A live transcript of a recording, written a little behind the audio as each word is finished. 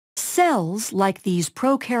Cells, like these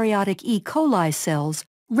prokaryotic E. coli cells,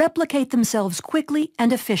 replicate themselves quickly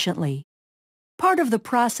and efficiently. Part of the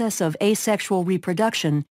process of asexual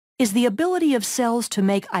reproduction is the ability of cells to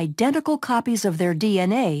make identical copies of their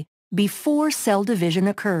DNA before cell division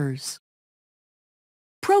occurs.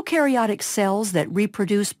 Prokaryotic cells that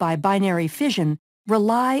reproduce by binary fission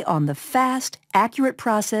rely on the fast, accurate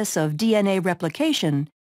process of DNA replication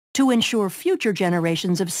to ensure future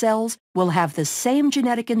generations of cells will have the same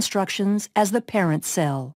genetic instructions as the parent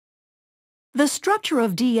cell. The structure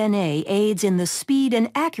of DNA aids in the speed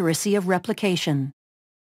and accuracy of replication.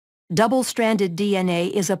 Double-stranded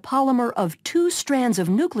DNA is a polymer of two strands of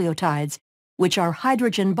nucleotides which are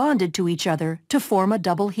hydrogen bonded to each other to form a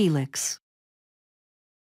double helix.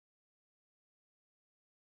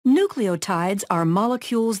 Nucleotides are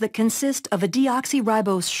molecules that consist of a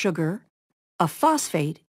deoxyribose sugar, a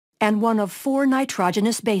phosphate, and one of 4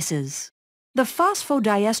 nitrogenous bases. The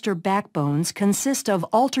phosphodiester backbones consist of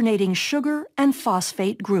alternating sugar and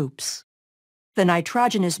phosphate groups. The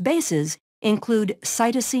nitrogenous bases include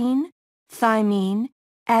cytosine, thymine,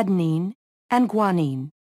 adenine, and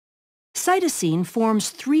guanine. Cytosine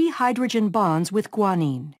forms 3 hydrogen bonds with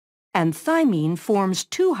guanine, and thymine forms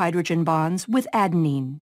 2 hydrogen bonds with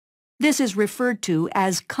adenine. This is referred to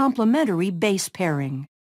as complementary base pairing.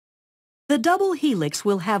 The double helix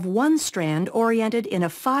will have one strand oriented in a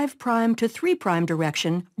 5' to 3'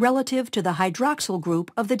 direction relative to the hydroxyl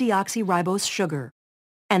group of the deoxyribose sugar,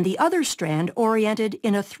 and the other strand oriented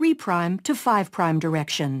in a 3' to 5'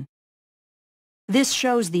 direction. This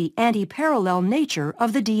shows the anti-parallel nature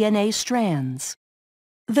of the DNA strands.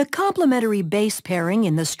 The complementary base pairing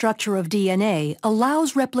in the structure of DNA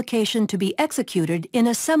allows replication to be executed in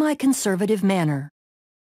a semi-conservative manner.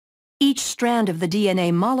 Each strand of the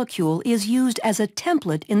DNA molecule is used as a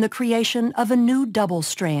template in the creation of a new double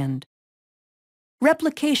strand.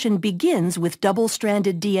 Replication begins with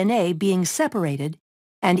double-stranded DNA being separated,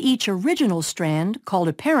 and each original strand, called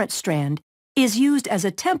a parent strand, is used as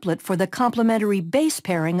a template for the complementary base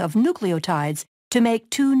pairing of nucleotides to make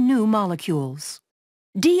 2 new molecules.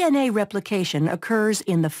 DNA replication occurs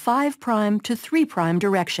in the 5' to 3'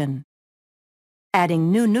 direction,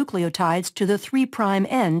 adding new nucleotides to the 3'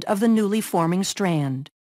 end of the newly forming strand.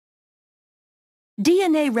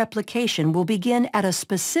 DNA replication will begin at a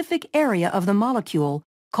specific area of the molecule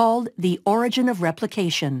called the origin of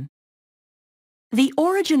replication. The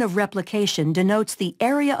origin of replication denotes the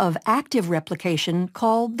area of active replication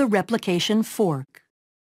called the replication fork.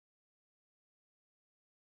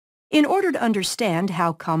 In order to understand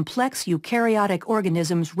how complex eukaryotic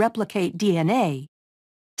organisms replicate DNA,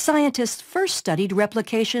 scientists first studied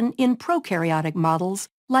replication in prokaryotic models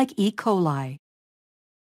like E. coli.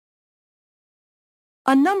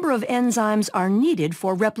 A number of enzymes are needed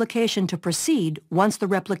for replication to proceed once the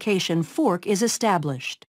replication fork is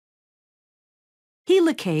established.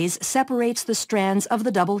 Helicase separates the strands of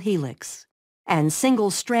the double helix, and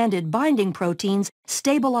single-stranded binding proteins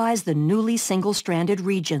stabilize the newly single-stranded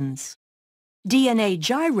regions. DNA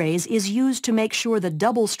gyrase is used to make sure the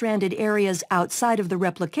double-stranded areas outside of the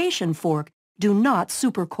replication fork do not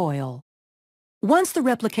supercoil. Once the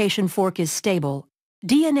replication fork is stable,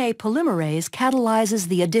 DNA polymerase catalyzes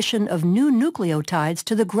the addition of new nucleotides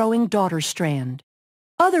to the growing daughter strand.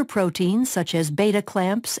 Other proteins, such as beta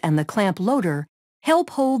clamps and the clamp loader,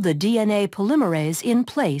 help hold the DNA polymerase in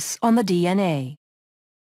place on the DNA.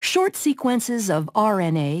 Short sequences of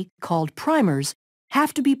RNA, called primers,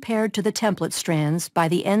 have to be paired to the template strands by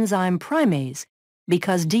the enzyme primase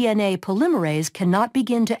because DNA polymerase cannot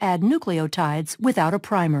begin to add nucleotides without a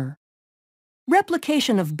primer.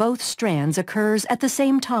 Replication of both strands occurs at the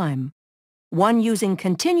same time, one using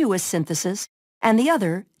continuous synthesis and the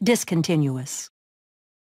other discontinuous.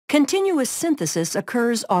 Continuous synthesis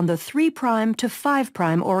occurs on the 3' to 5'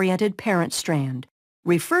 oriented parent strand,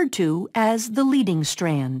 referred to as the leading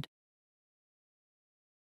strand.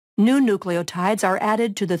 New nucleotides are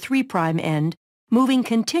added to the 3' end, moving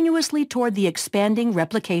continuously toward the expanding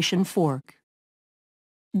replication fork.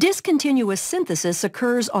 Discontinuous synthesis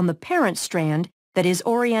occurs on the parent strand that is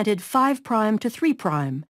oriented 5' to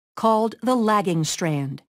 3', called the lagging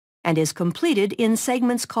strand, and is completed in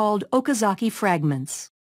segments called Okazaki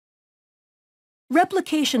fragments.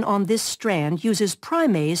 Replication on this strand uses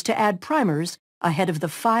primase to add primers ahead of the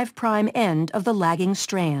 5' end of the lagging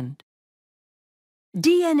strand.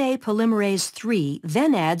 DNA polymerase III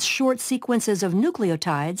then adds short sequences of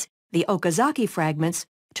nucleotides, the Okazaki fragments,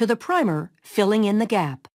 to the primer, filling in the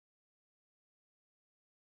gap.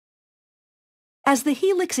 As the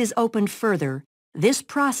helix is opened further, this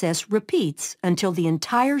process repeats until the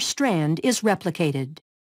entire strand is replicated.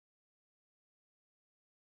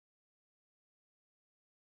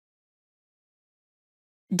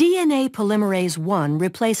 DNA polymerase I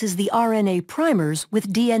replaces the RNA primers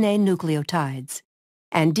with DNA nucleotides,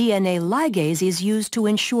 and DNA ligase is used to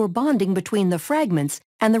ensure bonding between the fragments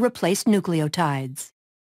and the replaced nucleotides.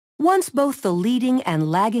 Once both the leading and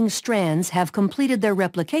lagging strands have completed their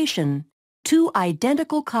replication, two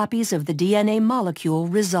identical copies of the DNA molecule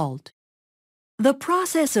result. The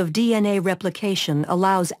process of DNA replication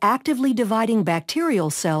allows actively dividing bacterial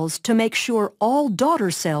cells to make sure all daughter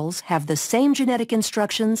cells have the same genetic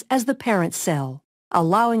instructions as the parent cell,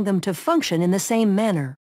 allowing them to function in the same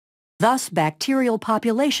manner. Thus, bacterial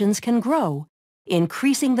populations can grow,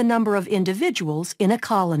 increasing the number of individuals in a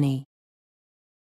colony.